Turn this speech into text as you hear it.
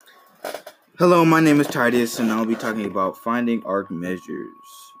Hello, my name is Titus, and I'll be talking about finding arc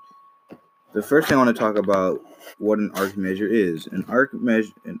measures. The first thing I want to talk about what an arc measure is. An arc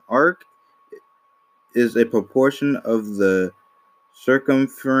is a proportion of the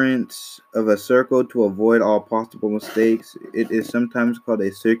circumference of a circle to avoid all possible mistakes. It is sometimes called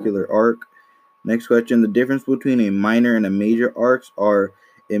a circular arc. Next question: the difference between a minor and a major arcs are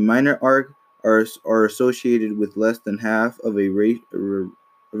a minor arc are associated with less than half of a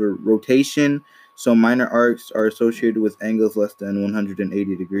rotation, so minor arcs are associated with angles less than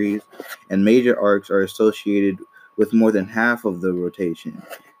 180 degrees, and major arcs are associated with more than half of the rotation.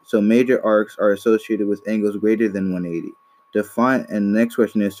 So major arcs are associated with angles greater than 180. And the next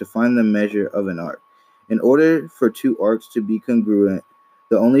question is to find the measure of an arc. In order for two arcs to be congruent,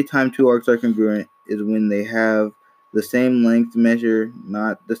 the only time two arcs are congruent is when they have the same length measure,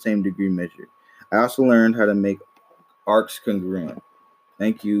 not the same degree measure. I also learned how to make arcs congruent.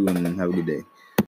 Thank you and have a good day.